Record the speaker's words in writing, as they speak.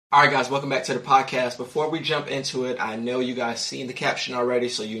All right, guys, welcome back to the podcast. Before we jump into it, I know you guys seen the caption already,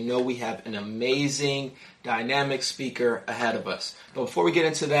 so you know we have an amazing, dynamic speaker ahead of us. But before we get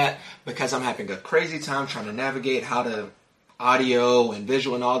into that, because I'm having a crazy time trying to navigate how to audio and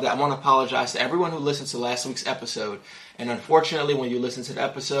visual and all that, I want to apologize to everyone who listened to last week's episode. And unfortunately, when you listen to the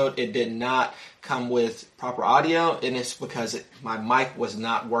episode, it did not come with proper audio, and it's because my mic was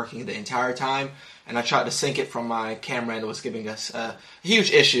not working the entire time. And I tried to sync it from my camera, and it was giving us a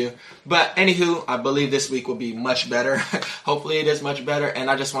huge issue. But anywho, I believe this week will be much better. Hopefully it is much better. And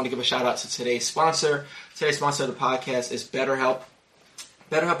I just want to give a shout out to today's sponsor. Today's sponsor of the podcast is BetterHelp.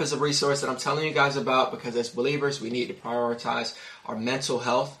 BetterHelp is a resource that I'm telling you guys about because as believers, we need to prioritize our mental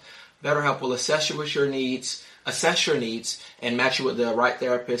health. BetterHelp will assess your needs, and match you with the right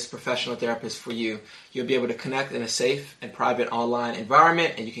therapist, professional therapist for you. You'll be able to connect in a safe and private online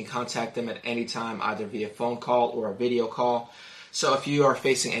environment, and you can contact them at any time, either via phone call or a video call. So if you are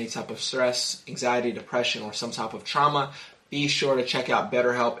facing any type of stress, anxiety, depression, or some type of trauma, be sure to check out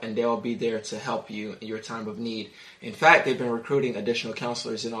BetterHelp, and they'll be there to help you in your time of need. In fact, they've been recruiting additional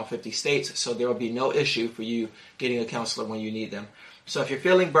counselors in all 50 states, so there will be no issue for you getting a counselor when you need them. So if you're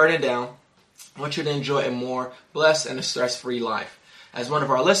feeling burdened down, I want you to enjoy a more blessed and a stress-free life. As one of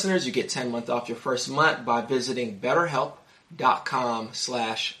our listeners, you get 10 months off your first month by visiting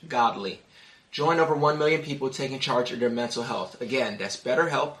betterhelp.com/godly. Join over 1 million people taking charge of their mental health. Again, that's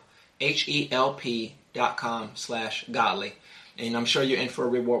BetterHelp, HELP.com/godly. And I'm sure you're in for a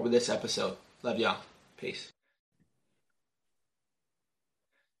reward with this episode. Love y'all. Peace.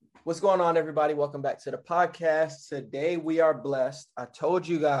 What's going on, everybody? Welcome back to the podcast. Today we are blessed. I told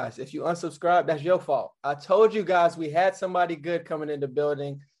you guys, if you unsubscribe, that's your fault. I told you guys we had somebody good coming in the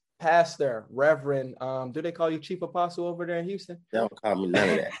building. Pastor, Reverend, do they call you Chief Apostle over there in Houston? They don't call me none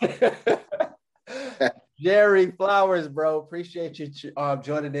of that. Jerry Flowers, bro. Appreciate you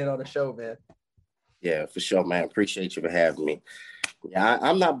joining in on the show, man. Yeah, for sure, man. Appreciate you for having me. Yeah,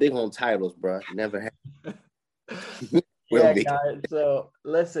 I'm not big on titles, bro. Never have. Yeah, guys. So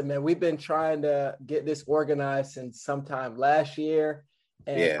listen, man, we've been trying to get this organized since sometime last year.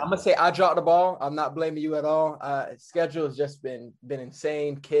 And I'm gonna say I dropped the ball. I'm not blaming you at all. Schedule has just been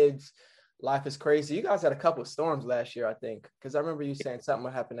insane. Kids, life is crazy. You guys had a couple of storms last year, I think, because I remember you saying something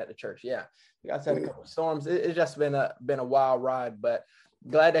would happen at the church. Yeah, you guys had a couple of storms. It's just been a wild ride, but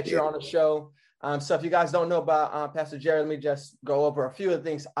glad that you're on the show. So if you guys don't know about Pastor Jerry, let me just go over a few of the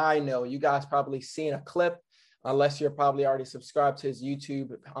things I know. You guys probably seen a clip, unless you're probably already subscribed to his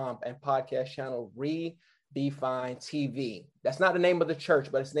YouTube and podcast channel, Redefine TV. That's not the name of the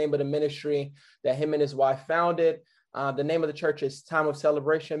church, but it's the name of the ministry that him and his wife founded. The name of the church is Time of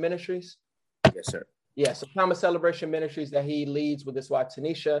Celebration Ministries. Yes, sir. Yeah, so Time of Celebration Ministries that he leads with his wife,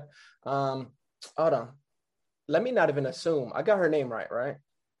 Tanisha. Hold on. Let me not even assume. I got her name right?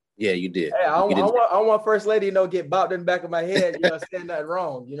 Yeah, you did. Hey, I want First Lady, get bopped in the back of my head, saying that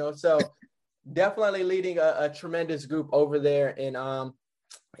wrong, so... Definitely leading a tremendous group over there in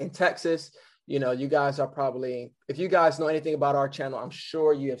Texas. You guys are probably, if you guys know anything about our channel, I'm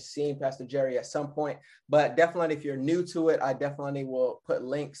sure you have seen Pastor Jerry at some point, but definitely if you're new to it, I definitely will put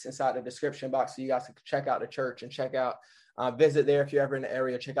links inside the description box so you guys can check out the church and check out, visit there if you're ever in the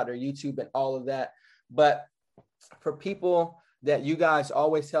area, check out their YouTube and all of that. But for people that you guys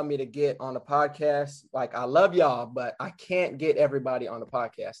always tell me to get on the podcast, like I love y'all, but I can't get everybody on the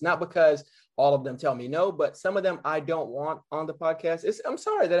podcast. Not because all of them tell me no, but some of them I don't want on the podcast. I'm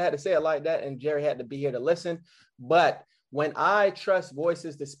sorry that I had to say it like that and Jerry had to be here to listen. But when I trust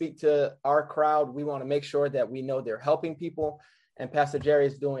voices to speak to our crowd, we want to make sure that we know they're helping people. And Pastor Jerry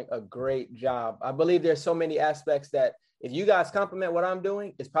is doing a great job. I believe there's so many aspects that if you guys compliment what I'm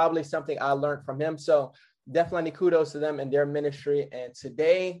doing, it's probably something I learned from him. So definitely kudos to them and their ministry. And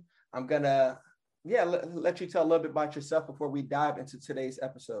today I'm going to, let you tell a little bit about yourself before we dive into today's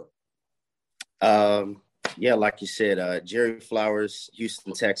episode. Like you said, Jerry Flowers,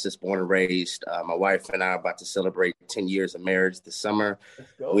 Houston, Texas, born and raised. My wife and I are about to celebrate 10 years of marriage this summer.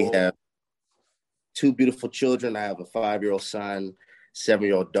 We have 2 beautiful children. I have a 5-year-old son,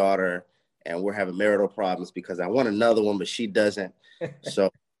 7-year-old daughter, and we're having marital problems because I want another one, but she doesn't. So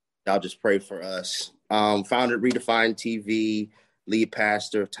I'll just pray for us. Founded Redefine TV, lead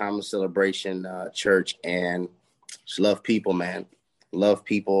pastor of Time of Celebration Church, and just love people, man. Love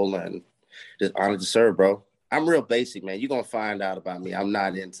people and just honored to serve, bro. I'm real basic, man. You're going to find out about me. I'm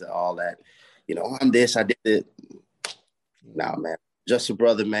not into all that. I'm this, I did it. Nah, man. Just a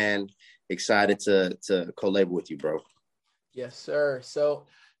brother, man. Excited to co-labor with you, bro. Yes, sir. So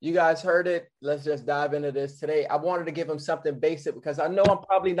you guys heard it. Let's just dive into this today. I wanted to give him something basic because I know I'm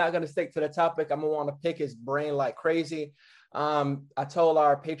probably not going to stick to the topic. I'm going to want to pick his brain like crazy. I told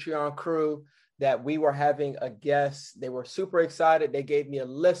our Patreon crew that we were having a guest. They were super excited. They gave me a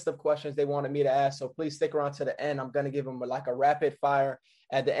list of questions they wanted me to ask. So please stick around to the end. I'm going to give him like a rapid fire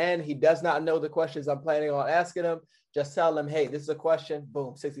at the end. He does not know the questions I'm planning on asking him. Just tell him, hey, this is a question.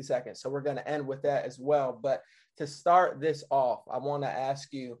 Boom, 60 seconds. So we're going to end with that as well. But to start this off, I want to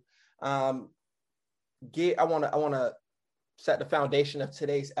ask you, I want to set the foundation of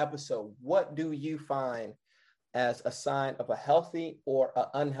today's episode. What do you find as a sign of a healthy or an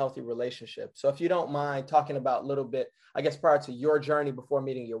unhealthy relationship? So if you don't mind talking about a little bit, I guess, prior to your journey before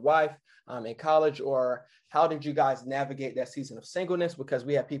meeting your wife in college, or how did you guys navigate that season of singleness? Because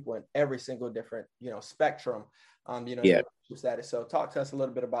we have people in every single different, spectrum, status. So talk to us a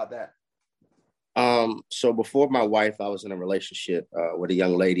little bit about that. So before my wife, I was in a relationship with a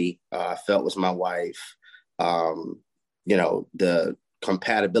young lady I felt was my wife. The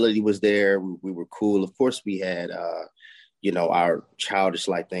compatibility was there. We were cool. Of course, we had, our childish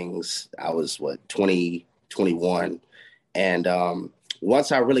like things. I was 20, 21. And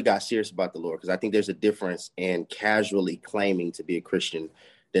once I really got serious about the Lord, because I think there's a difference in casually claiming to be a Christian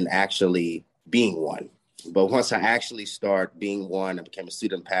than actually being one. But once I actually started being one and became a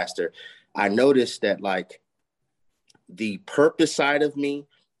student pastor, I noticed that like the purpose side of me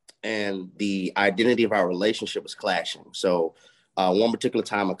and the identity of our relationship was clashing. So one particular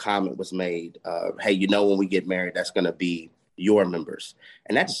time a comment was made, hey, when we get married, that's going to be your members.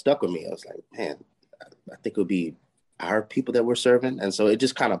 And that just stuck with me. I was like, man, I think it would be our people that we're serving. And so it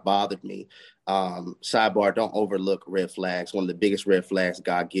just kind of bothered me. Sidebar, don't overlook red flags. One of the biggest red flags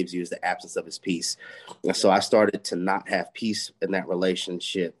God gives you is the absence of his peace. And so I started to not have peace in that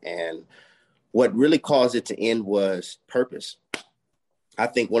relationship. And what really caused it to end was purpose. I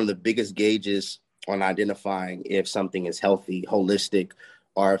think one of the biggest gauges on identifying if something is healthy, holistic,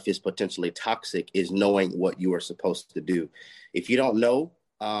 or if it's potentially toxic is knowing what you are supposed to do. If you don't know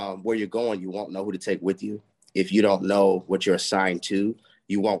where you're going, you won't know who to take with you. If you don't know what you're assigned to,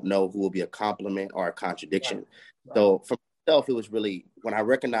 you won't know who will be a compliment or a contradiction. Right. So for myself, it was really when I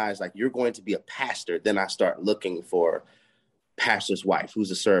recognized like you're going to be a pastor, then I start looking for pastor's wife,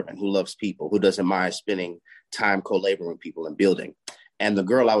 who's a servant, who loves people, who doesn't mind spending time co-laboring with people and building. And the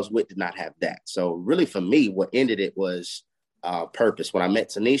girl I was with did not have that. So really for me, what ended it was purpose. When I met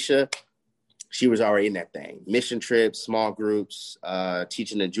Tanisha, she was already in that thing. Mission trips, small groups,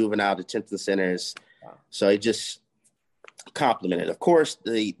 teaching in juvenile detention centers. Wow. So it just complemented. Of course,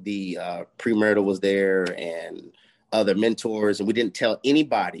 the premarital was there and other mentors. And we didn't tell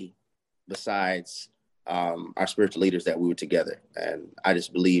anybody besides our spiritual leaders that we were together. And I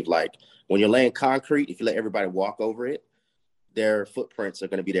just believe like when you're laying concrete, if you let everybody walk over it, their footprints are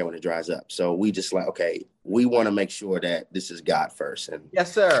going to be there when it dries up. So we just like, okay, we want to make sure that this is God first. And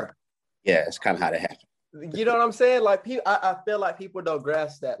yes, sir. Yeah, it's kind of how that happened. You know what I'm saying? Like, I feel like people don't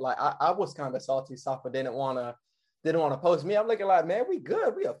grasp that. Like, I was kind of salty, soft, but didn't want to post me. I'm looking like, man, we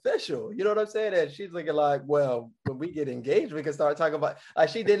good, we official. You know what I'm saying? And she's looking like, well, when we get engaged, we can start talking about. Like,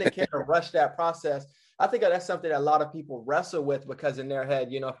 she didn't care to rush that process. I think that's something that a lot of people wrestle with because in their head,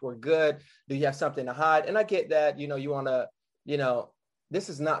 if we're good, do you have something to hide? And I get that. You want to. This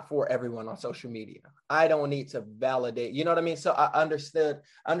is not for everyone on social media. I don't need to validate, you know what I mean? So I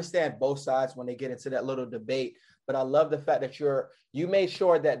understand both sides when they get into that little debate, but I love the fact that you made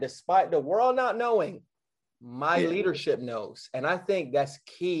sure that despite the world not knowing, my leadership knows. And I think that's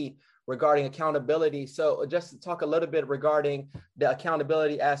key regarding accountability. So just to talk a little bit regarding the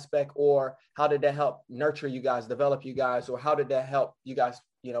accountability aspect, or how did that help nurture you guys, develop you guys, or how did that help you guys,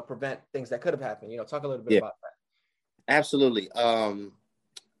 prevent things that could have happened? Talk a little bit about that. Absolutely.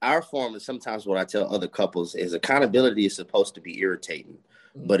 Our form is sometimes what I tell other couples is accountability is supposed to be irritating,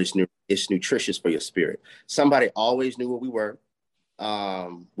 but it's nutritious for your spirit. Somebody always knew where we were.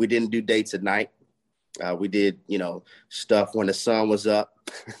 We didn't do dates at night. We did, stuff when the sun was up.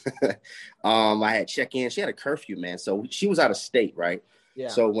 I had check-in. She had a curfew, man. So she was out of state, right? Yeah.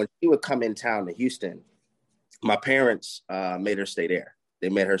 So when she would come in town to Houston, my parents made her stay there. They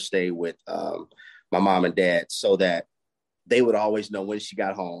made her stay with my mom and dad so that they would always know when she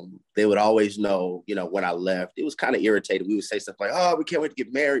got home. They would always know, when I left. It was kind of irritating. We would say stuff like, oh, we can't wait to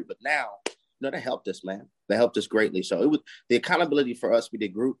get married. But now, that helped us, man. That helped us greatly. So it was the accountability for us. We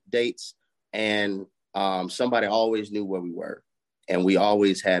did group dates and somebody always knew where we were. And we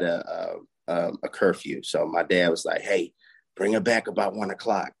always had a curfew. So my dad was like, hey, bring her back about 1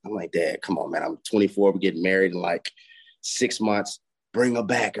 o'clock. I'm like, Dad, come on, man. I'm 24. We're getting married in like 6 months. Bring her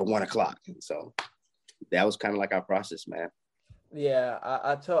back at 1 o'clock. And so that was kind of like our process, man. Yeah,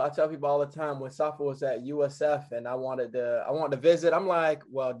 I tell people all the time when Safa was at USF and I wanted to visit. I'm like,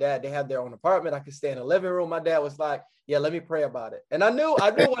 well, Dad, they have their own apartment. I could stay in the living room. My dad was like, yeah, let me pray about it. And I knew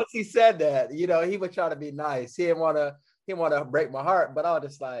once he said that, you know, he was trying to be nice. He didn't want to break my heart, but I was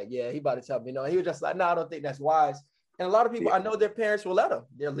just like, yeah, he about to tell me, you know, he was just like, no, I don't think that's wise. And a lot of people, I know their parents will let them,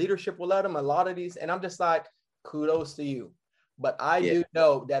 their leadership will let them, a lot of these. And I'm just like, kudos to you. But I do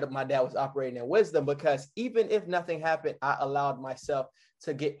know that my dad was operating in wisdom, because even if nothing happened, I allowed myself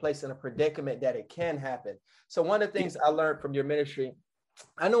to get placed in a predicament that it can happen. So one of the things I learned from your ministry,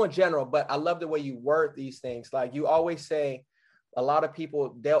 I know in general, but I love the way you word these things. Like you always say, a lot of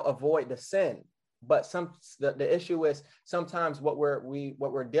people, they'll avoid the sin. But the issue is sometimes what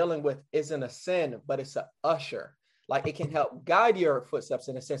we're dealing with isn't a sin, but it's an usher. Like it can help guide your footsteps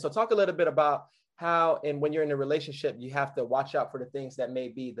in a sense. So talk a little bit about how, and when you're in a relationship, you have to watch out for the things that may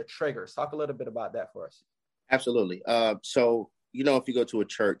be the triggers. Talk a little bit about that for us. Absolutely. So, you know, if you go to a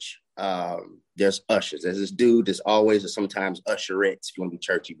church, there's ushers. There's this dude, there's always or sometimes usherettes, if you want to be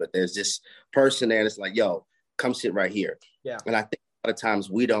churchy, but there's this person there that's like, yo, come sit right here. Yeah. And I think a lot of times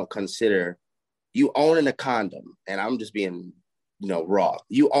we don't consider you owning a condom, and I'm just being, you know, raw.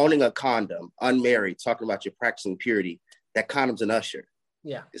 You owning a condom, unmarried, talking about your practicing purity, that condom's an usher.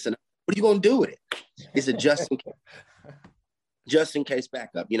 Yeah. What are you going to do with it? It's a just in case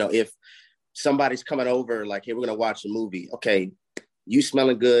backup. You know, if somebody's coming over, like, hey, we're going to watch a movie. Okay, you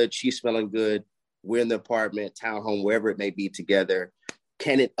smelling good, she's smelling good. We're in the apartment, townhome, wherever it may be together.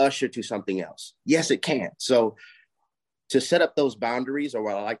 Can it usher to something else? Yes, it can. So to set up those boundaries, or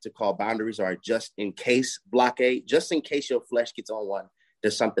what I like to call boundaries, are just in case blockade, just in case your flesh gets on one,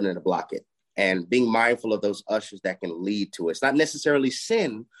 there's something in the block it. And being mindful of those ushers that can lead to it. It's not necessarily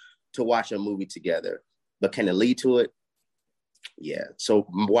sin to watch a movie together, but can it lead to it? Yeah. So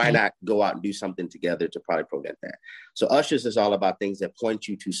why not go out and do something together to probably prevent that? So ushers is all about things that point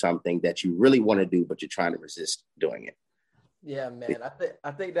you to something that you really want to do, but you're trying to resist doing it. Yeah, man.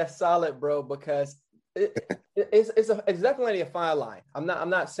 I think that's solid, bro, because it's definitely a fine line. I'm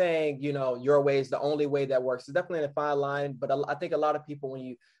not saying, you know, your way is the only way that works. It's definitely a fine line, but I think a lot of people, when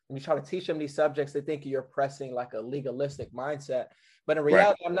you try to teach them these subjects, they think you're pressing like a legalistic mindset. But in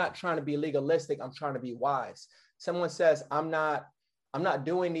reality, right, I'm not trying to be legalistic. I'm trying to be wise. Someone says, I'm not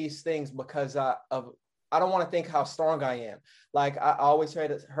doing these things because I don't want to think how strong I am. Like I always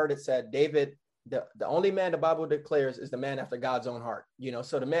heard it said, David, the only man the Bible declares is the man after God's own heart. You know,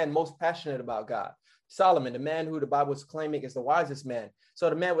 so the man most passionate about God. Solomon, the man who the Bible is claiming is the wisest man. So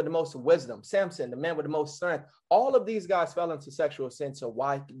the man with the most wisdom. Samson, the man with the most strength. All of these guys fell into sexual sin. So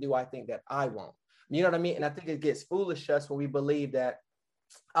why do I think that I won't? You know what I mean? And I think it gets foolish just when we believe that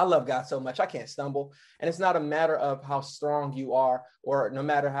I love God so much I can't stumble. And it's not a matter of how strong you are, or no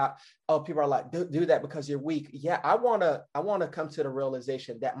matter how, oh, people are like, do that because you're weak. Yeah, I want to come to the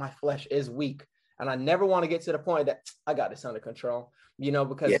realization that my flesh is weak. And I never want to get to the point that I got this under control, you know,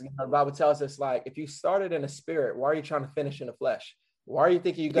 because you know, the Bible tells us, like, if you started in the spirit, why are you trying to finish in the flesh? Why are you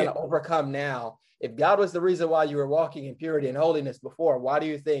thinking you're going to overcome now? If God was the reason why you were walking in purity and holiness before, why do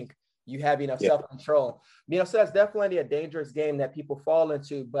you think you have enough self-control? You know, so that's definitely a dangerous game that people fall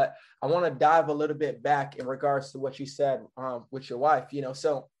into. But I want to dive a little bit back in regards to what you said with your wife, you know,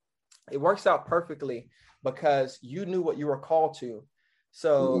 so it works out perfectly because you knew what you were called to.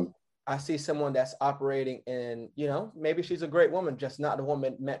 So I see someone that's operating in, you know, maybe she's a great woman, just not the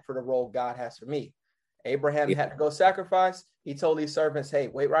woman meant for the role God has for me. Abraham had to go sacrifice. He told these servants, hey,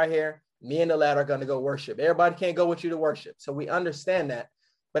 wait right here. Me and the lad are going to go worship. Everybody can't go with you to worship. So we understand that.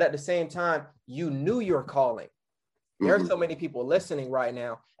 But at the same time, you knew your calling. There are so many people listening right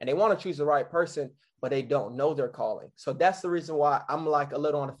now, and they want to choose the right person, but they don't know their calling. So that's the reason why I'm like a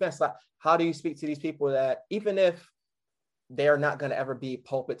little on the fence. Like, how do you speak to these people that even if they're not going to ever be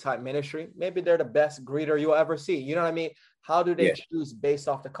pulpit type ministry, maybe they're the best greeter you'll ever see? You know what I mean? How do they choose based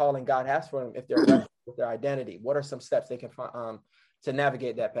off the calling God has for them if they're with their identity? What are some steps they can find to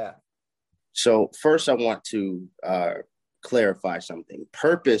navigate that path? So first, I want to clarify something.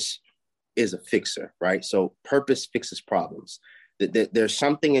 Purpose is a fixer, right? So purpose fixes problems. There's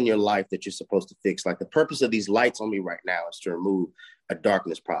something in your life that you're supposed to fix. Like the purpose of these lights on me right now is to remove a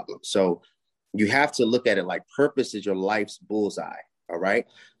darkness problem. So you have to look at it like purpose is your life's bullseye. All right.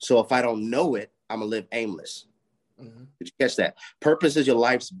 So if I don't know it, I'm gonna live aimless. Did you catch that? Purpose is your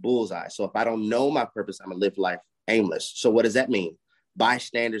life's bullseye. So if I don't know my purpose, I'm gonna live life aimless. So what does that mean?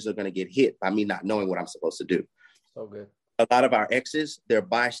 Bystanders are gonna get hit by me not knowing what I'm supposed to do. So good. A lot of our exes, they're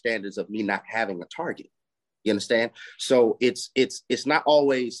bystanders of me not having a target. You understand? So it's not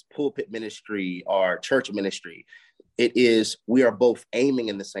always pulpit ministry or church ministry. It is, we are both aiming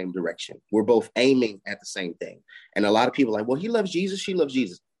in the same direction. We're both aiming at the same thing. And a lot of people are like, well, he loves Jesus, she loves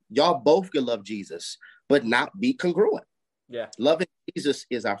Jesus. Y'all both can love Jesus, but not be congruent. Yeah. Loving Jesus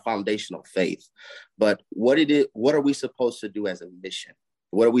is our foundational faith. But what are we supposed to do as a mission?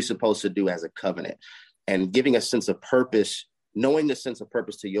 What are we supposed to do as a covenant? And giving a sense of purpose, knowing the sense of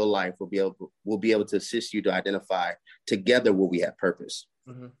purpose to your life will be able to assist you to identify together where we have purpose.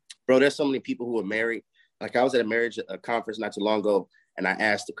 Mm-hmm. Bro, there's so many people who are married. Like I was at a conference not too long ago, and I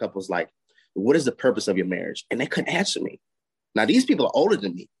asked the couples, like, what is the purpose of your marriage? And they couldn't answer me. Now, these people are older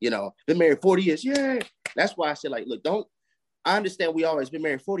than me, been married 40 years. Yeah. That's why I said, like, look, I understand we always been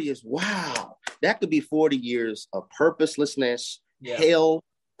married 40 years. Wow. That could be 40 years of purposelessness, hell,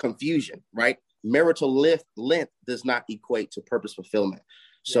 confusion, right? Marital length does not equate to purpose fulfillment.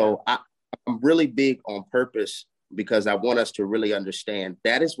 So I'm really big on purpose because I want us to really understand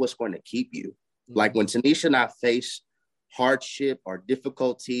that is what's going to keep you. Mm-hmm. Like when Tanisha and I face hardship or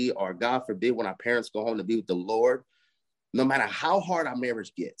difficulty, or God forbid, when our parents go home to be with the Lord, no matter how hard our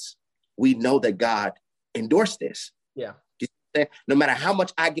marriage gets, we know that God endorsed this. Yeah. No matter how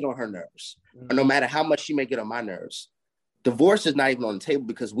much I get on her nerves, or no matter how much she may get on my nerves, divorce is not even on the table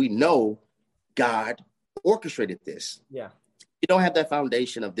because we know God orchestrated this. Yeah. You don't have that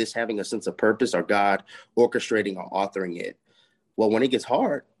foundation of this having a sense of purpose or God orchestrating or authoring it. Well, when it gets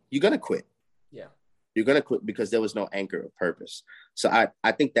hard, you're going to quit. Yeah. You're going to quit because there was no anchor of purpose. So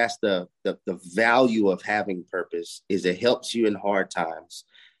I think that's the value of having purpose is it helps you in hard times.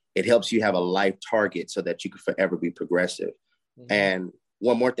 It helps you have a life target so that you can forever be progressive. Mm-hmm. And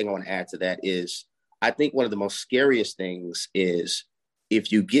one more thing I want to add to that is I think one of the most scariest things is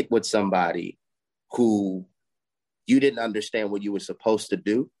if you get with somebody who you didn't understand what you were supposed to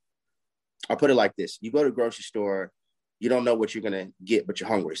do. I'll put it like this. You go to the grocery store, you don't know what you're going to get, but you're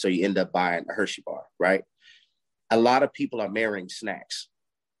hungry. So you end up buying a Hershey bar, right? A lot of people are marrying snacks.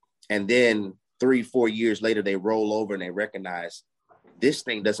 And then 3-4 years later, they roll over and they recognize this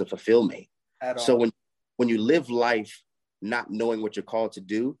thing doesn't fulfill me. At all. So when you live life not knowing what you're called to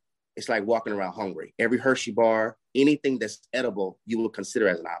do, it's like walking around hungry. Every Hershey bar, anything that's edible, you will consider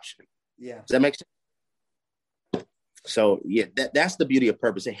as an option. Yeah. Does that make sense? So yeah, that's the beauty of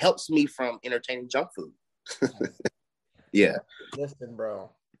purpose. It helps me from entertaining junk food. Yeah. Listen,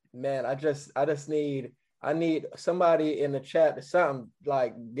 bro, man, I need somebody in the chat to something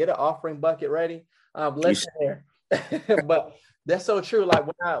like get an offering bucket ready. Listen there. But that's so true. Like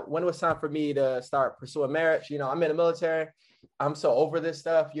when it was time for me to start pursuing marriage, I'm in the military. I'm so over this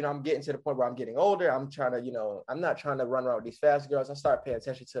stuff. I'm getting to the point where I'm getting older. I'm trying to, I'm not trying to run around with these fast girls. I start paying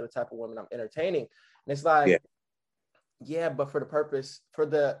attention to the type of women I'm entertaining. And it's like, but for the purpose, for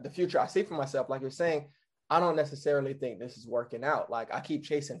the future I see for myself, like you're saying, I don't necessarily think this is working out. Like I keep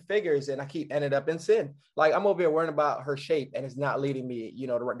chasing figures and I keep ending up in sin. Like I'm over here worrying about her shape and it's not leading me,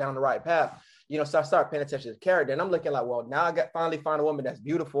 down the right path. So I start paying attention to character and I'm looking like, well, now I finally find a woman that's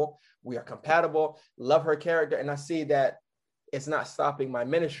beautiful. We are compatible, love her character. And I see that it's not stopping my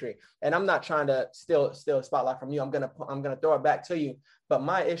ministry. And I'm not trying to steal a spotlight from you. I'm going to throw it back to you. But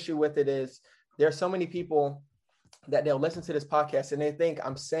my issue with it is there's so many people that they'll listen to this podcast and they think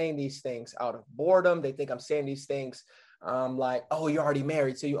I'm saying these things out of boredom. They think I'm saying these things like, oh, you're already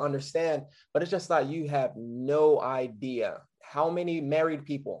married, so you understand. But it's just like you have no idea how many married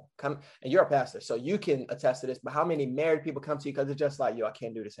people come, and you're a pastor, so you can attest to this, but how many married people come to you because it's just like, yo, I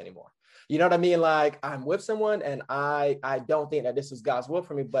can't do this anymore. You know what I mean? Like I'm with someone and I don't think that this is God's will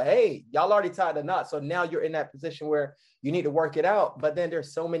for me, but hey, y'all already tied the knot. So now you're in that position where you need to work it out. But then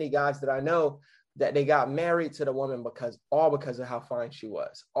there's so many guys that I know that they got married to the woman because of how fine she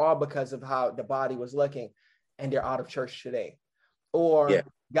was, all because of how the body was looking, and they're out of church today. Or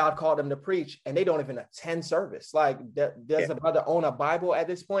God called them to preach and they don't even attend service. Like does a brother own a Bible at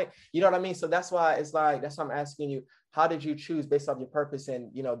this point? You know what I mean? So that's why it's like, that's why I'm asking you, how did you choose based on your purpose and,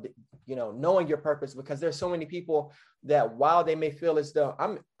 knowing your purpose? Because there's so many people that while they may feel as though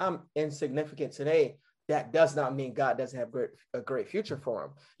I'm insignificant today, that does not mean God doesn't have a great future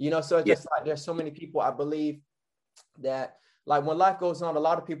for them. So it's just like, there's so many people, I believe that like when life goes on, a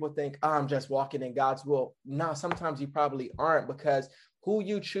lot of people think, I'm just walking in God's will. No, sometimes you probably aren't, because who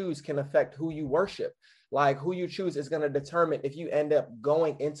you choose can affect who you worship. Like who you choose is going to determine if you end up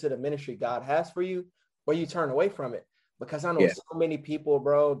going into the ministry God has for you or you turn away from it. Because I know so many people,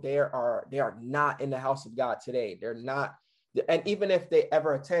 bro, they are not in the house of God today. They're not. And even if they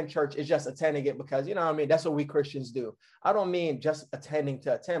ever attend church, it's just attending it because, that's what we Christians do. I don't mean just attending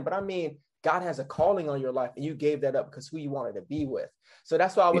to attend, but I mean, God has a calling on your life and you gave that up because who you wanted to be with. So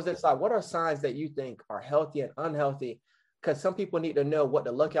that's why I was just like, what are signs that you think are healthy and unhealthy? Because some people need to know what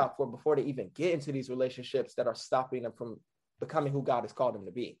to look out for before they even get into these relationships that are stopping them from becoming who God has called them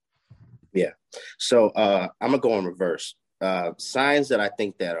to be. Yeah. So I'm going to go in reverse. Signs that I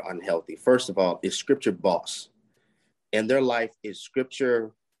think that are unhealthy. First of all, is scripture boss. in their life, is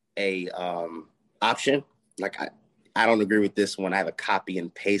scripture a option? Like I don't agree with this one. I have a copy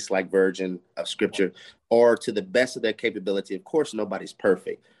and paste like version of scripture, or to the best of their capability. Of course, nobody's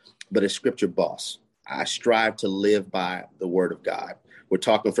perfect, but is scripture boss? I strive to live by the word of God. We're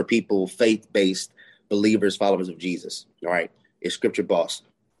talking for people, faith-based believers, followers of Jesus. All right. Is scripture boss?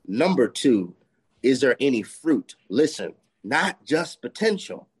 Number two, is there any fruit? Listen, not just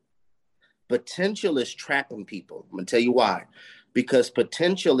potential. Potential is trapping people. I'm going to tell you why. Because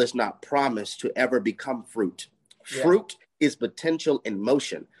potential is not promised to ever become fruit. Yeah. Fruit is potential in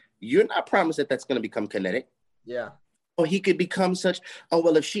motion. You're not promised that that's going to become kinetic. Yeah. Or he could become such, oh,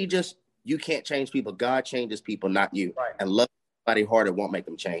 well, if she just, you can't change people. God changes people, not you. Right. And love somebody harder won't make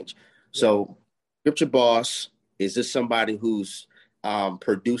them change. Yeah. So scripture boss, is this somebody who's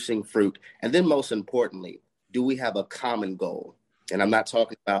producing fruit? And then most importantly, do we have a common goal? And I'm not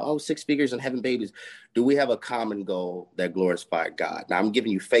talking about, 6 figures and having babies. Do we have a common goal that glorifies God? Now, I'm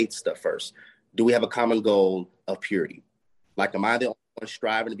giving you faith stuff first. Do we have a common goal of purity? Like, am I the only one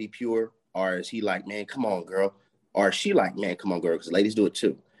striving to be pure? Or is he like, man, come on, girl? Or is she like, man, come on, girl? Because ladies do it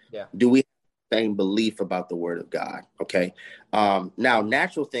too. Yeah. Do we have the same belief about the word of God? Okay. Now,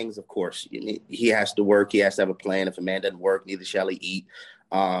 natural things, of course, he has to work. He has to have a plan. If a man doesn't work, neither shall he eat.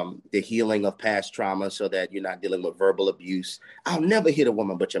 The healing of past trauma so that you're not dealing with verbal abuse. I'll never hit a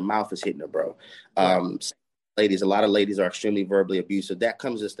woman, but your mouth is hitting her, bro. Ladies, a lot of ladies are extremely verbally abusive. That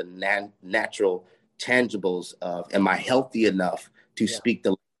comes as the natural tangibles of, am I healthy enough to speak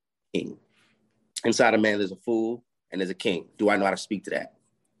the king? Inside a man, there's a fool and there's a king. Do I know how to speak to that?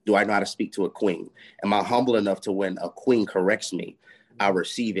 Do I know how to speak to a queen? Am I humble enough to, when a queen corrects me, I'll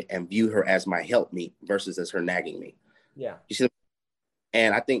receive it and view her as my helpmeet versus as her nagging me? Yeah. You see?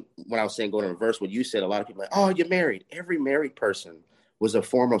 And I think when I was saying going in reverse, what you said, a lot of people are like, oh, you're married. Every married person was a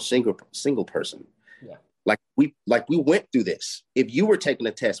former single person. Yeah. Like we went through this. If you were taking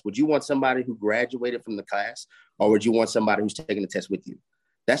a test, would you want somebody who graduated from the class, or would you want somebody who's taking the test with you?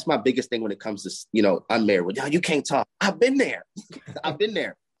 That's my biggest thing when it comes to, unmarried. Well, you can't talk. I've been there. I've been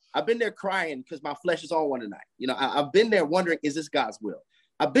there. I've been there crying because my flesh is on one tonight. I've been there wondering, is this God's will?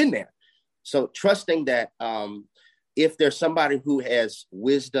 I've been there. So trusting that if there's somebody who has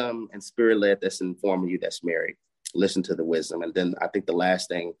wisdom and spirit-led that's informing you that's married, listen to the wisdom. And then I think the last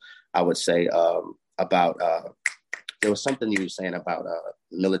thing I would say about, there was something you were saying about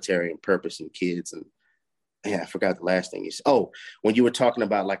military and purpose and kids. And I forgot the last thing you said. Oh, when you were talking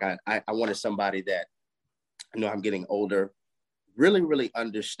about, like, I wanted somebody that, I'm getting older, really, really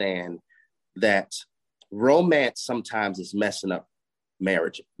understand that romance sometimes is messing up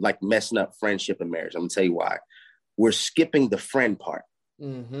marriage, like messing up friendship and marriage. I'm gonna tell you why. We're skipping the friend part.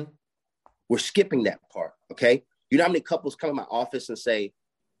 Mm-hmm. We're skipping that part, okay? You know how many couples come in my office and say,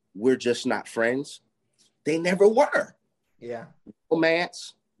 we're just not friends? They never were. Yeah.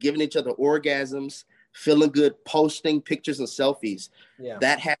 Romance, giving each other orgasms, feeling good, posting pictures and selfies. Yeah.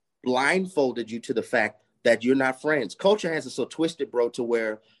 That has blindfolded you to the fact that you're not friends. Culture has it so twisted, bro, to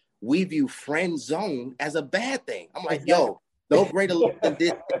where we view friend zone as a bad thing. I'm like, yo, no greater love than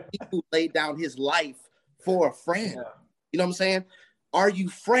this. He who laid down his life for a friend. Yeah. You know what I'm saying? Are you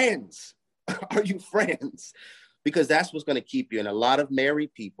friends? Are you friends? Because that's what's going to keep you. And a lot of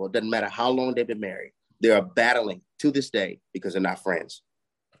married people, it doesn't matter how long they've been married, they are battling to this day because they're not friends.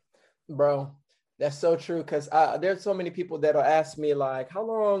 Bro, that's so true. Because there's so many people that'll ask me, like, how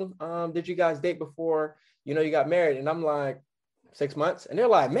long did you guys date before, you got married? And I'm like, 6 months. And they're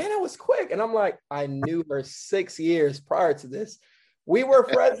like, man, that was quick. And I'm like, I knew her 6 years prior to this. We were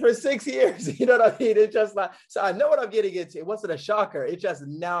friends for 6 years. You know what I mean? It's just like, so I know what I'm getting into. It wasn't a shocker. It's just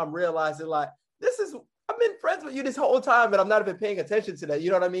now I'm realizing, like, I've been friends with you this whole time, but I'm not even paying attention to that. You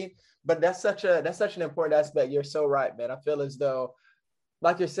know what I mean? But that's such an important aspect. You're so right, man. I feel as though,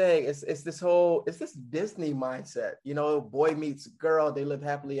 like you're saying, it's this Disney mindset, boy meets girl, they live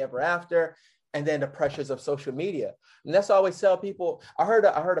happily ever after. And then the pressures of social media. And that's why I always tell people, I heard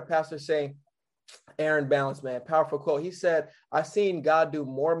a pastor saying, Aaron Balance, man, powerful quote. He said, I've seen God do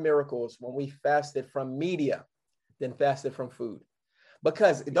more miracles when we fasted from media than fasted from food.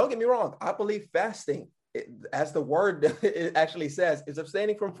 Because don't get me wrong, I believe fasting, as the word it actually says, is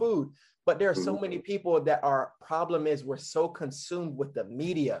abstaining from food. But there are so many people that our problem is we're so consumed with the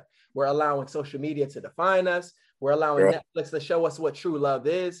media. We're allowing social media to define us. We're allowing Netflix to show us what true love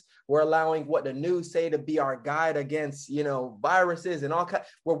is. We're allowing what the news say to be our guide against, viruses and all kinds.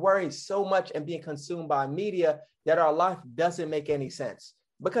 We're worried so much and being consumed by media that our life doesn't make any sense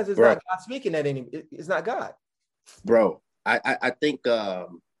because it's not God speaking at it's not God. Bro, I think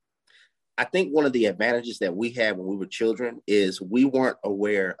one of the advantages that we had when we were children is we weren't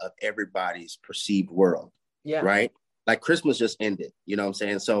aware of everybody's perceived world. Yeah. Right. Like Christmas just ended, you know what I'm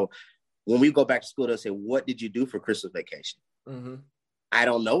saying? So when we go back to school, they'll say, what did you do for Christmas vacation? Mm-hmm. I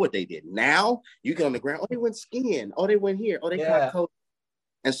don't know what they did. Now you get on the ground, oh, they went skiing. Oh, they went here. Oh, they caught Yeah. cold.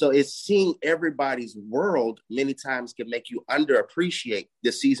 And so it's seeing everybody's world many times can make you underappreciate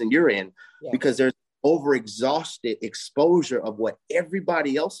the season you're in because there's over-exhausted exposure of what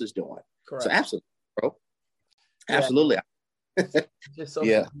everybody else is doing. Correct. So absolutely, bro. Absolutely. Just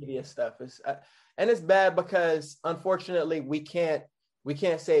social media stuff. And it's bad because unfortunately we can't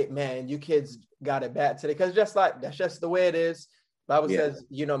say, man, you kids got it bad today. Because that's just the way it is. Bible says,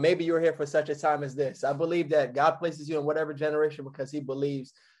 maybe you're here for such a time as this. I believe that God places you in whatever generation because he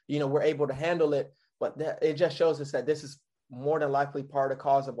believes, we're able to handle it. But it just shows us that this is more than likely part of the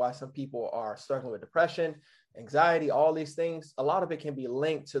cause of why some people are struggling with depression, anxiety, all these things. A lot of it can be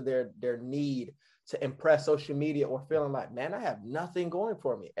linked to their need to impress social media or feeling like, man, I have nothing going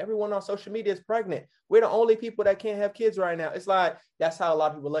for me. Everyone on social media is pregnant. We're the only people that can't have kids right now. It's like, that's how a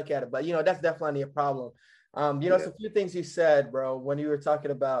lot of people look at it. But, that's definitely a problem. It's a few things you said, bro, when you were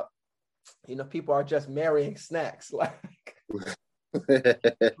talking about, people are just marrying snacks. Like,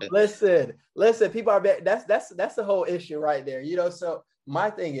 listen, people are, that's the whole issue right there. So my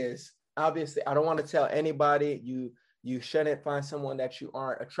thing is, obviously, I don't want to tell anybody you shouldn't find someone that you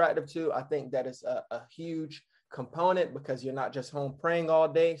aren't attractive to. I think that is a huge component because you're not just home praying all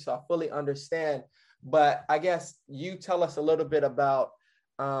day. So I fully understand. But I guess you tell us a little bit about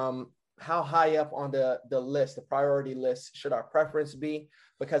how high up on the list, the priority list, should our preference be?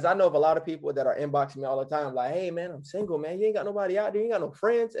 Because I know of a lot of people that are inboxing me all the time, like, hey, man, I'm single, man. You ain't got nobody out there. You ain't got no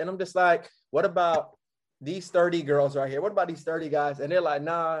friends. And I'm just like, what about these 30 girls right here? What about these 30 guys? And they're like,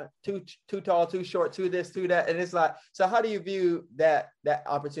 nah, too tall, too short, too this, too that. And it's like, so how do you view that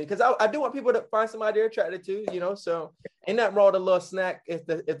opportunity? Because I do want people to find somebody they're attracted to, so ain't nothing wrong with a little snack if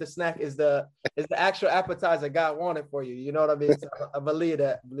the snack is the actual appetizer God wanted for you. You know what I mean? So I believe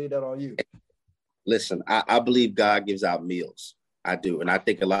that on you. Listen, I believe God gives out meals. I do. And I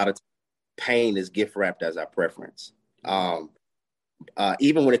think a lot of pain is gift wrapped as our preference.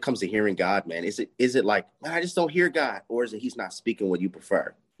 Even when it comes to hearing God, man, is it like, man, I just don't hear God, or is it he's not speaking what you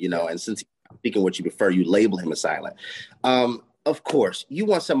prefer, and since he's not speaking what you prefer, you label him as silent. Of course, you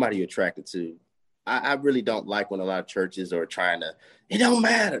want somebody you're attracted to. I really don't like when a lot of churches are trying to, it don't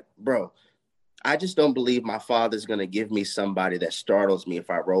matter, bro. I just don't believe my father's going to give me somebody that startles me if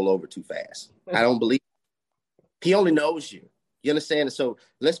I roll over too fast. I don't believe he only knows you. You understand? So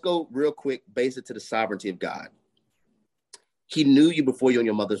let's go real quick, base it to the sovereignty of God. He knew you before you were in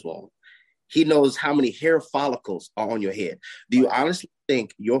your mother's womb. He knows how many hair follicles are on your head. Do you honestly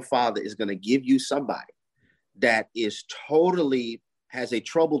think your father is going to give you somebody that is totally has a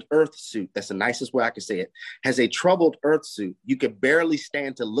troubled earth suit? That's the nicest way I can say it. Has a troubled earth suit. You could barely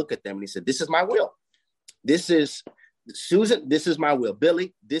stand to look at them. And he said, this is my will. This is Susan. This is my will.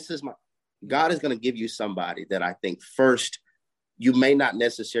 Billy, this is my. God is going to give you somebody that I think first, you may not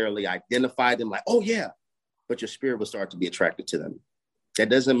necessarily identify them like, oh yeah, but your spirit will start to be attracted to them. That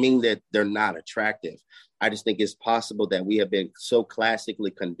doesn't mean that they're not attractive. I just think it's possible that we have been so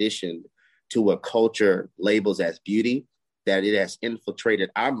classically conditioned to what culture labels as beauty that it has infiltrated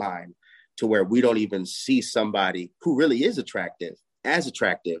our mind to where we don't even see somebody who really is attractive as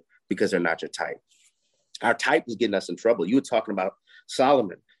attractive because they're not your type. Our type is getting us in trouble. You were talking about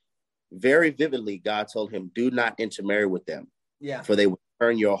Solomon. Very vividly, God told him, do not intermarry with them, for they will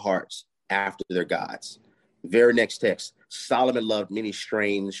turn your hearts after their gods. Very next text, Solomon loved many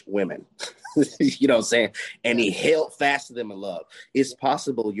strange women. You know what I'm saying? And he held fast to them in love. It's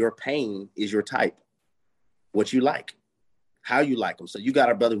possible your pain is your type, what you like, how you like them. So you got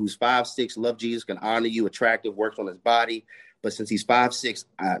a brother who's 5'6", love Jesus, can honor you, attractive, works on his body. But since he's 5'6",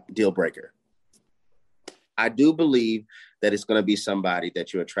 deal breaker. I do believe that it's going to be somebody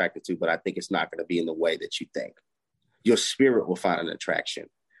that you're attracted to, but I think it's not going to be in the way that you think. Your spirit will find an attraction.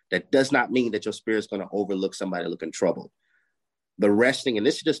 That does not mean that your spirit's going to overlook somebody looking troubled. The resting, and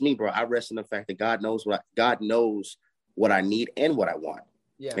this is just me, bro. I rest in the fact that God knows what I need and what I want.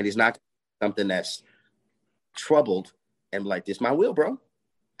 Yeah. And he's not something that's troubled and like, this my will, bro.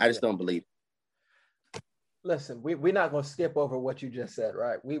 I just don't believe. Listen, we're not going to skip over what you just said,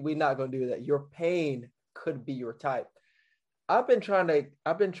 right? We're not going to do that. Your pain could be your type. I've been trying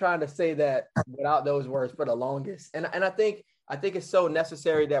to say that without those words for the longest. And I think it's so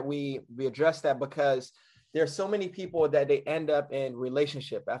necessary that we address that, because there's so many people that they end up in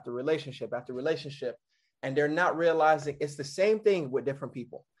relationship after relationship after relationship, and they're not realizing it's the same thing with different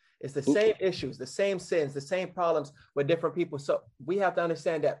people. It's the same issues, the same sins, the same problems with different people. So we have to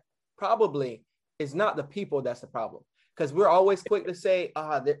understand that probably it's not the people that's the problem. because we're always quick to say,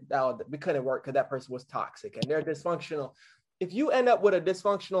 we couldn't work because that person was toxic and they're dysfunctional. If you end up with a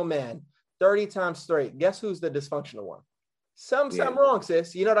dysfunctional man 30 times straight, guess who's the dysfunctional one? Something wrong,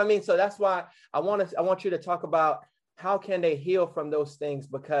 sis. You know what I mean? So that's why I want you to talk about how can they heal from those things,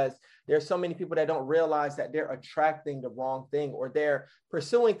 because there's so many people that don't realize that they're attracting the wrong thing or they're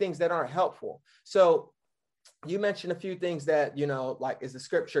pursuing things that aren't helpful. So you mentioned a few things that, like is the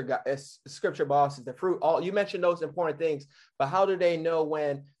scripture boss, is the fruit. All you mentioned those important things, but how do they know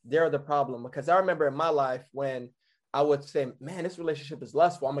when they're the problem? Because I remember in my life when I would say, man, this relationship is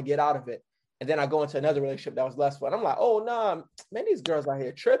lustful, I'm gonna get out of it. And then I go into another relationship that was lustful. And I'm like, oh no, man, these girls out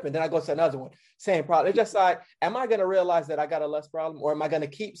here tripping. Then I go to another one, same problem. It's just like, am I gonna realize that I got a lust problem, or am I gonna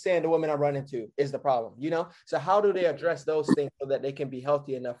keep saying the women I run into is the problem? So how do they address those things so that they can be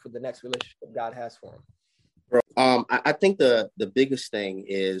healthy enough for the next relationship God has for them? I think the biggest thing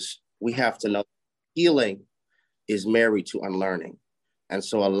is we have to know healing is married to unlearning. And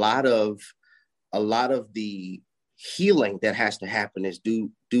so a lot of the healing that has to happen is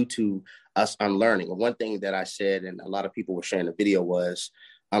due to us unlearning. One thing that I said, and a lot of people were sharing the video, was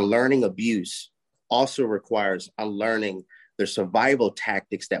unlearning abuse also requires unlearning the survival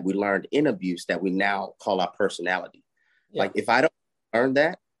tactics that we learned in abuse that we now call our personality. Yeah. Like if I don't learn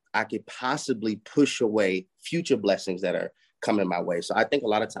that, I could possibly push away future blessings that are coming my way. So I think a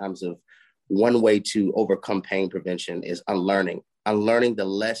lot of times one way to overcome pain prevention is unlearning the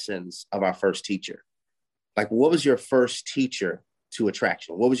lessons of our first teacher. Like, what was your first teacher to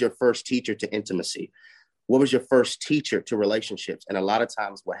attraction? What was your first teacher to intimacy? What was your first teacher to relationships? And a lot of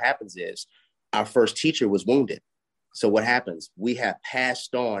times what happens is our first teacher was wounded. So what happens? We have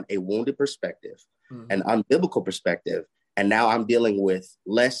passed on a wounded perspective, an unbiblical perspective. And now I'm dealing with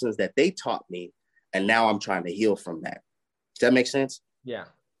lessons that they taught me. And now I'm trying to heal from that. Does that make sense? Yeah,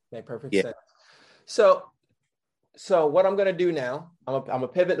 make perfect sense. So what I'm going to do now, I'm going to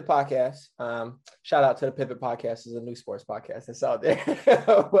pivot the podcast. Shout out to the Pivot Podcast. It's a new sports podcast that's out there.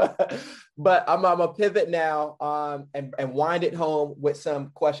 but I'm going to pivot now and wind it home with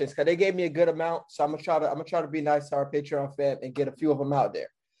some questions, because they gave me a good amount. So I'm going to try to be nice to our Patreon fam and get a few of them out there.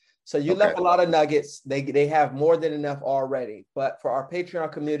 So you left a lot of nuggets. They have more than enough already. But for our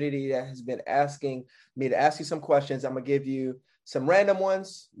Patreon community that has been asking me to ask you some questions, I'm going to give you some random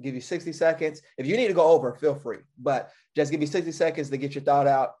ones, give you 60 seconds. If you need to go over, feel free. But just give you 60 seconds to get your thought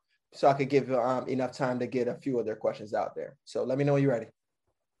out so I could give enough time to get a few of their questions out there. So let me know when you're ready.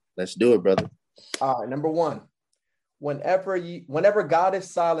 Let's do it, brother. All right, number one. Whenever God is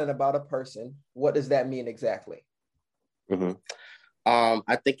silent about a person, what does that mean exactly? Mm-hmm.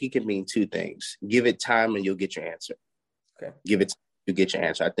 I think it can mean two things. Give it time and you'll get your answer. Okay. Give it time, you'll get your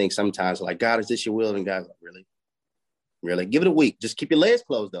answer. I think sometimes like, God, is this your will? And God's like, really? Really? Give it a week. Just keep your legs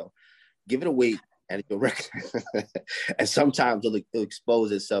closed though. Give it a week and you'll and sometimes it'll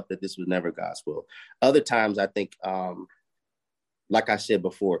expose itself that this was never God's will. Other times I think, like I said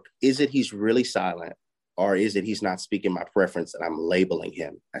before, is it he's really silent, or is it he's not speaking my preference and I'm labeling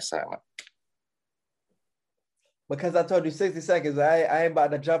him as silent? Because I told you 60 seconds, I ain't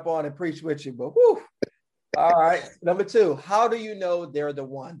about to jump on and preach with you, but whew. All right. Number two, how do you know they're the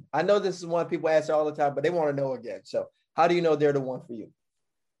one? I know this is one people answer all the time, but they want to know again. So how do you know they're the one for you?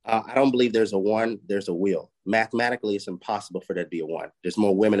 I don't believe there's a one, there's a will. Mathematically, it's impossible for there to be a one. There's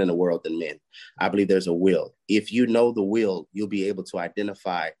more women in the world than men. I believe there's a will. If you know the will, you'll be able to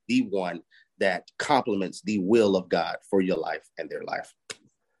identify the one that complements the will of God for your life and their life.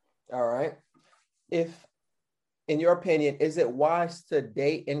 All right. In your opinion, is it wise to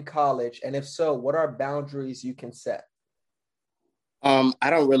date in college? And if so, what are boundaries you can set? I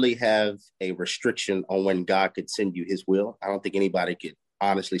don't really have a restriction on when God could send you his will. I don't think anybody could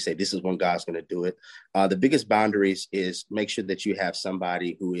honestly say this is when God's going to do it. The biggest boundaries is make sure that you have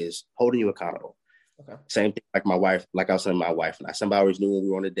somebody who is holding you accountable. Okay. Same thing like my wife, like I was saying, my wife and I, somebody always knew when we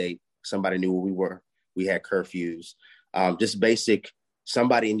were on a date. Somebody knew where we were. We had curfews, just basic,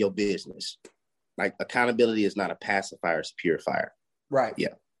 somebody in your business. Like accountability is not a pacifier, it's a purifier. Right.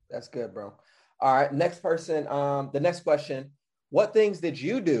 Yeah. That's good, bro. All right. Next person. The next question. What things did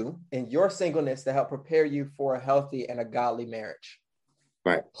you do in your singleness to help prepare you for a healthy and a godly marriage?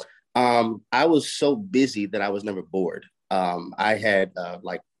 Right. I was so busy that I was never bored. I had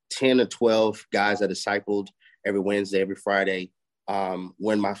like 10 or 12 guys I discipled every Wednesday, every Friday.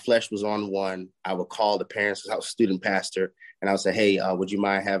 When my flesh was on one, I would call the parents because I was a student pastor, and I would say, hey, would you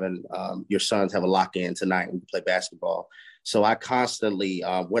mind having your sons have a lock-in tonight and we play basketball? So I constantly,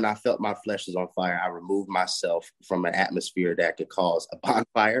 when I felt my flesh was on fire, I removed myself from an atmosphere that could cause a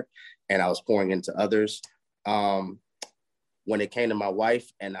bonfire, and I was pouring into others. When it came to my wife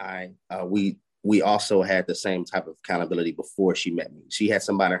and I, we we also had the same type of accountability before she met me. She had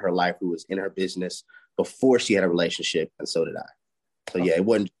somebody in her life who was in her business before she had a relationship, and so did I. So yeah, it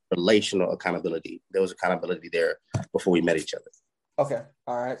wasn't relational accountability. There was accountability there before we met each other. Okay.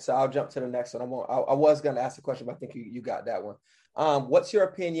 All right. So I'll jump to the next one. I was going to ask a question, but I think you got that one. What's your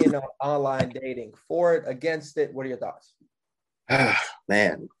opinion on online dating? For it, against it? What are your thoughts?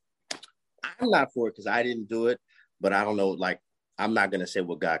 Man, I'm not for it because I didn't do it, but I don't know. Like, I'm not going to say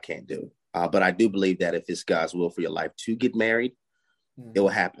what God can't do. But I do believe that if it's God's will for your life to get married, it will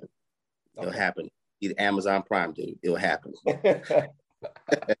happen. Okay. It'll happen. Either Amazon Prime, dude. It'll happen.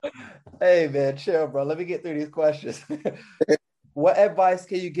 Hey, man, chill, bro. Let me get through these questions. What advice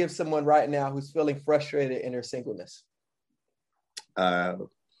can you give someone right now who's feeling frustrated in their singleness?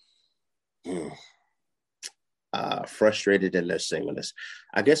 Frustrated in their singleness.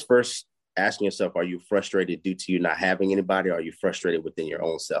 I guess first asking yourself, are you frustrated due to you not having anybody, or are you frustrated within your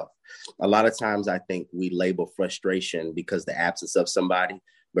own self? A lot of times I think we label frustration because the absence of somebody,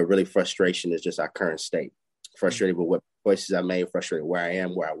 but really frustration is just our current state. Frustrated with what choices I made, frustrated where I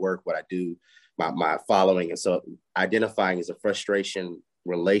am, where I work, what I do, my following. And so identifying is a frustration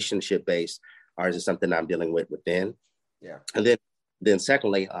relationship based, or is it something I'm dealing with within? Yeah. And then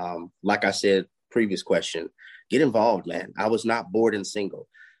secondly, like I said, previous question, get involved, man. I was not bored and single.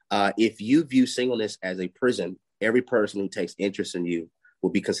 If you view singleness as a prison, every person who takes interest in you will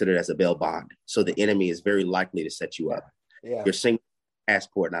be considered as a bail bond. So the enemy is very likely to set you up. Yeah. You're single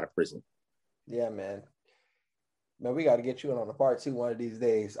passport, not a prison. Yeah, man. Man, we got to get you in on a part 2 one of these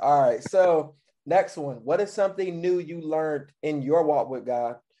days. All right. So next one, what is something new you learned in your walk with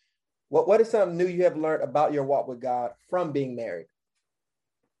God? What is something new you have learned about your walk with God from being married?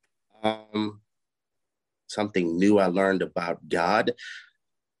 Something new I learned about God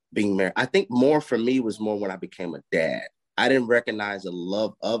being married. I think more for me was more when I became a dad. I didn't recognize the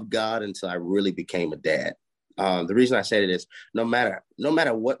love of God until I really became a dad. The reason I said it is no matter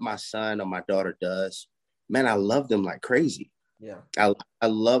what my son or my daughter does, man, I love them like crazy. Yeah. I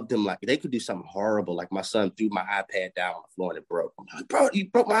love them like they could do something horrible. Like my son threw my iPad down on the floor and it broke. I'm like, bro, you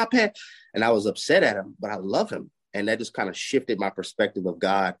broke my iPad. And I was upset at him, but I love him. And that just kind of shifted my perspective of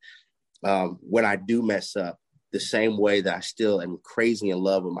God. When I do mess up, the same way that I still am crazy in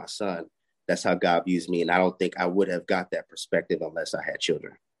love with my son, that's how God views me. And I don't think I would have got that perspective unless I had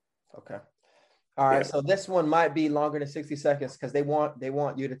children. Okay. All right. Yeah. So this one might be longer than 60 seconds because they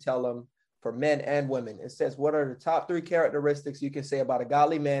want you to tell them for men and women. It says, what are the top 3 characteristics you can say about a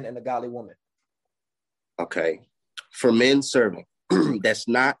godly man and a godly woman? Okay. For men serving, that's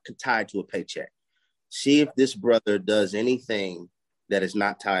not tied to a paycheck. See if this brother does anything that is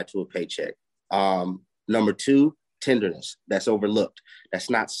not tied to a paycheck. Number 2, tenderness. That's overlooked. That's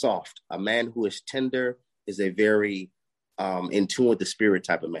not soft. A man who is tender is a very in tune with the spirit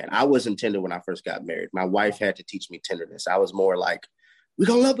type of man. I wasn't tender when I first got married. My wife had to teach me tenderness. I was more like, we're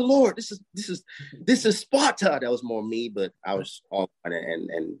gonna love the Lord. This is Sparta. That was more me, but I was all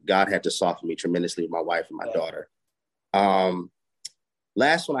and God had to soften me tremendously with my wife and my daughter.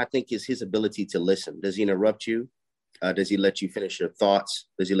 Last one I think is his ability to listen. Does he interrupt you? Does he let you finish your thoughts?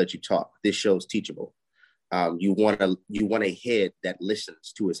 Does he let you talk? This show's teachable. You want a head that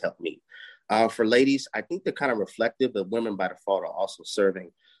listens to his help me. For ladies, I think they're kind of reflective, but women by default are also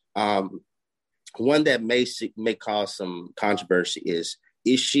serving. One that may cause some controversy is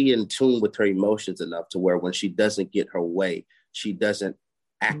she in tune with her emotions enough to where when she doesn't get her way, she doesn't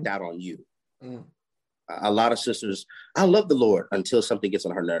act out on you? A lot of sisters, I love the Lord until something gets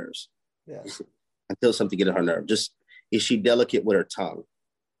on her nerves. Yeah. Until something gets on her nerve. Just, is she delicate with her tongue?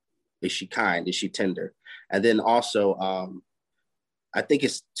 Is she kind? Is she tender? And then also, I think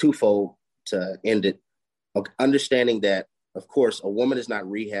it's twofold to end it. Understanding that, of course, a woman is not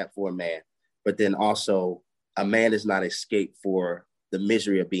rehab for a man, but then also a man is not escape for the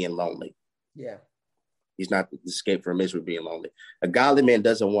misery of being lonely. Yeah. He's not escape for misery of being lonely. A godly man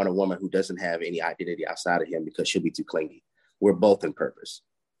doesn't want a woman who doesn't have any identity outside of him because she'll be too clingy. We're both in purpose.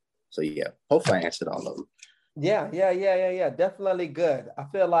 So yeah, hopefully I answered all of them. Yeah. Definitely good. I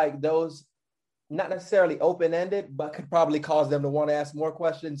feel like those, not necessarily open-ended, but could probably cause them to want to ask more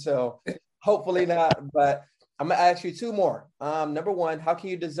questions. So hopefully not, but I'm going to ask you 2 more. Number 1, how can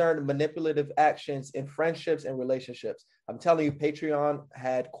you discern manipulative actions in friendships and relationships? I'm telling you, Patreon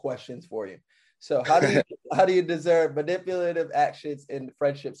had questions for you. So how do you discern manipulative actions in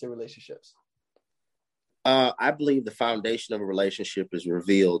friendships and relationships? I believe the foundation of a relationship is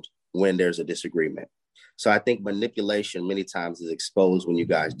revealed when there's a disagreement. So I think manipulation many times is exposed when you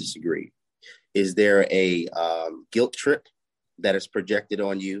guys disagree. Is there a guilt trip that is projected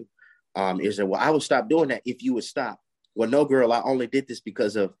on you? Is there, well, I would stop doing that if you would stop. Well, no, girl, I only did this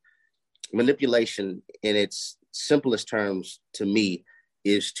because of manipulation in its simplest terms to me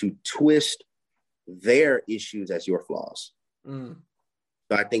is to twist their issues as your flaws. So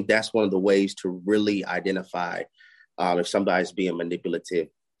I think that's one of the ways to really identify if somebody's being manipulative,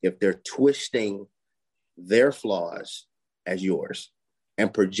 if they're twisting their flaws as yours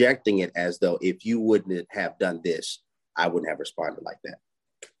and projecting it as though if you wouldn't have done this, I wouldn't have responded like that.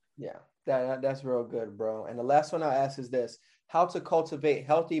 Yeah, that's real good, bro. And the last one I'll ask is this: how to cultivate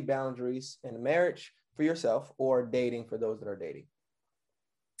healthy boundaries in marriage for yourself or dating for those that are dating?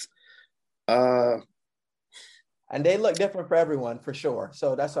 And they look different for everyone, for sure.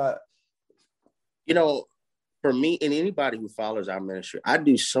 So that's why, for me and anybody who follows our ministry, I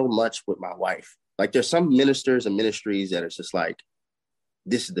do so much with my wife. Like there's some ministers and ministries that are just like,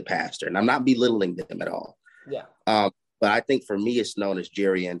 this is the pastor, and I'm not belittling them at all. Yeah. But I think for me, it's known as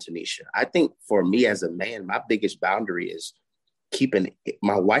Jerry and Tanisha. I think for me as a man, my biggest boundary is keeping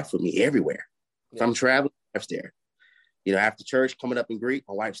my wife with me everywhere. Yeah. If I'm traveling, my wife's there. After church, coming up and greet,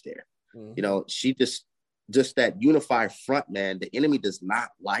 my wife's there. Mm-hmm. She just that unified front, man. The enemy does not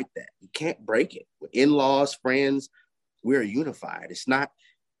like that. You can't break it. With in-laws, friends, we're unified.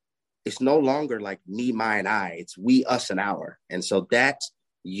 It's no longer like me, my, and I. It's we, us, and our. And so that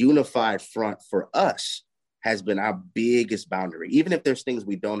unified front for us has been our biggest boundary. Even if there's things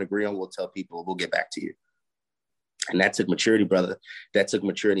we don't agree on, we'll tell people, we'll get back to you. And that took maturity, brother. That took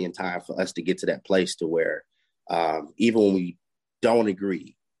maturity and time for us to get to that place to where even when we don't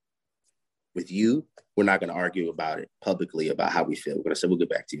agree with you, we're not going to argue about it publicly about how we feel. We're going to say, we'll get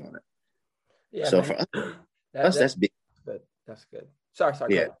back to you on it. Yeah. So man, for us, that's big. Good. That's good. Sorry.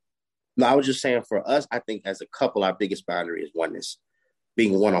 Yeah. No, I was just saying for us, I think as a couple, our biggest boundary is oneness,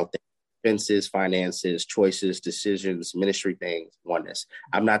 being one on things. Expenses, finances, choices, decisions, ministry things, oneness.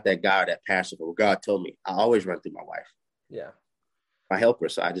 I'm not that guy, that pastor, but God told me, I always run through my wife. Yeah. I help her.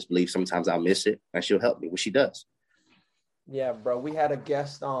 So I just believe sometimes I'll miss it and she'll help me, which she does. Yeah, bro. We had a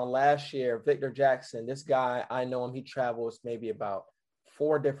guest on last year, Victor Jackson. This guy, I know him. He travels maybe about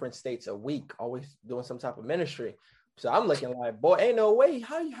 4 different states a week, always doing some type of ministry. So I'm looking like, boy, ain't no way.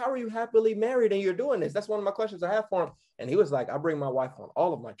 How are you happily married and you're doing this? That's one of my questions I have for him. And he was like, I bring my wife on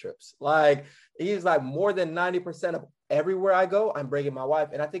all of my trips. Like, he's like, more than 90% of everywhere I go, I'm bringing my wife.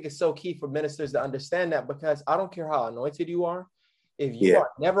 And I think it's so key for ministers to understand that, because I don't care how anointed you are. If you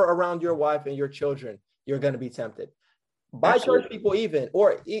are never around your wife and your children, you're going to be tempted. By church people even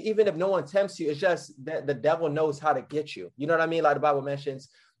if no one tempts you, it's just that the devil knows how to get you. You know what I mean? Like the Bible mentions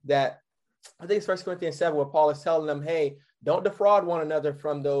that, I think it's 1 Corinthians 7, where Paul is telling them, hey, don't defraud one another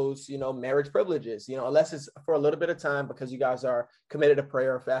from those, marriage privileges, unless it's for a little bit of time because you guys are committed to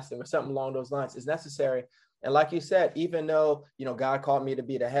prayer or fasting or something along those lines is necessary. And like you said, even though, God called me to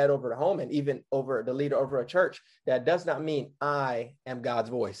be the head over the home and even over the leader over a church, that does not mean I am God's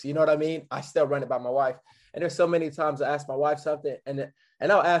voice. You know what I mean? I still run it by my wife. And there's so many times I ask my wife something and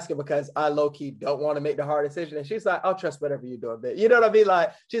I'll ask her because I low key don't want to make the hard decision. And she's like, I'll trust whatever you're doing, babe. You know what I mean?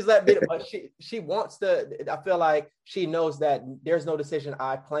 Like she's let me, but she wants to, I feel like she knows that there's no decision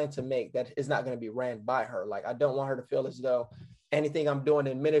I plan to make that is not going to be ran by her. Like, I don't want her to feel as though anything I'm doing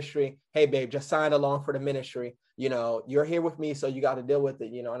in ministry, hey babe, just sign along for the ministry. You're here with me, so you got to deal with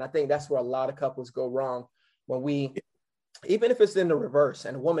it, and I think that's where a lot of couples go wrong when even if it's in the reverse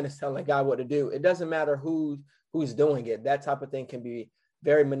and a woman is telling a guy what to do, it doesn't matter who's doing it. That type of thing can be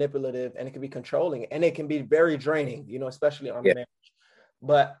very manipulative and it can be controlling and it can be very draining, especially on the marriage.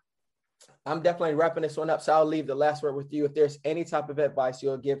 But I'm definitely wrapping this one up. So I'll leave the last word with you. If there's any type of advice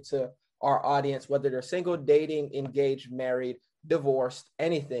you'll give to our audience, whether they're single, dating, engaged, married, divorced,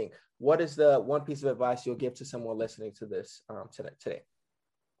 anything, what is the one piece of advice you'll give to someone listening to this today?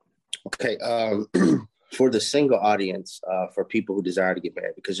 Okay. For the single audience, for people who desire to get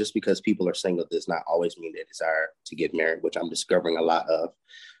married, because just because people are single does not always mean they desire to get married, which I'm discovering a lot of.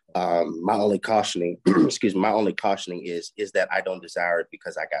 My only cautioning, is that I don't desire it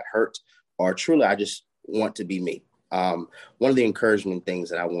because I got hurt, or truly I just want to be me. One of the encouragement things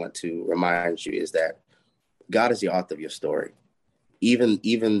that I want to remind you is that God is the author of your story. Even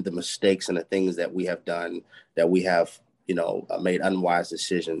the mistakes and the things that we have done, that we have, made unwise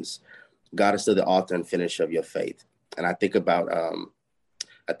decisions, God is still the author and finisher of your faith. And I think about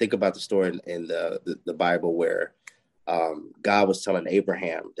the story in the Bible where God was telling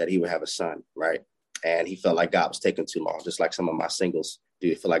Abraham that he would have a son, right? And he felt like God was taking too long, just like some of my singles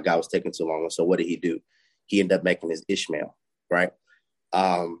do feel like God was taking too long. And so what did he do? He ended up making his Ishmael, right?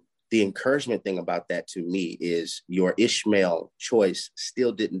 The encouragement thing about that to me is your Ishmael choice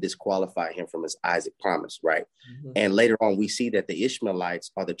still didn't disqualify him from his Isaac promise, right? Mm-hmm. And later on, we see that the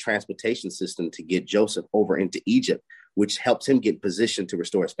Ishmaelites are the transportation system to get Joseph over into Egypt, which helps him get positioned to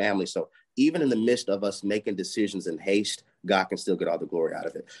restore his family. So even in the midst of us making decisions in haste, God can still get all the glory out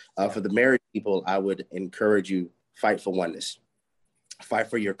of it. For the married people, I would encourage you, fight for oneness. Fight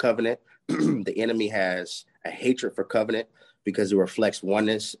for your covenant. The enemy has a hatred for covenant because it reflects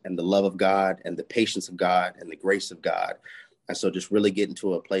oneness and the love of God and the patience of God and the grace of God. And so just really get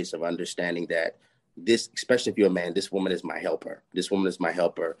into a place of understanding that this, especially if you're a man, this woman is my helper. This woman is my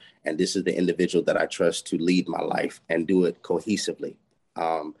helper. And this is the individual that I trust to lead my life and do it cohesively.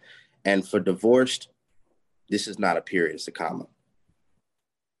 And for divorced, this is not a period, it's a comma.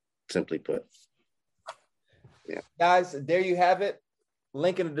 Simply put. Yeah. Guys, there you have it.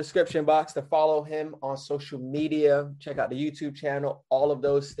 Link in the description box to follow him on social media. Check out the YouTube channel, all of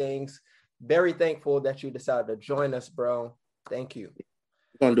those things. Very thankful that you decided to join us, bro. Thank you.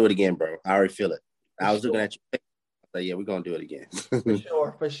 We're going to do it again, bro. I already feel it. I was looking at you. But yeah, we're going to do it again.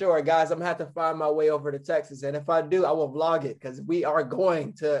 For sure. Guys, I'm going to have to find my way over to Texas. And if I do, I will vlog it because we are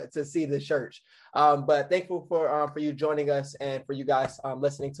going to see the church. But thankful for you joining us and for you guys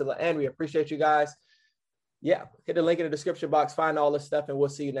listening to the end. We appreciate you guys. Yeah, hit the link in the description box, find all this stuff, and we'll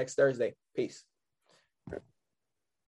see you next Thursday. Peace.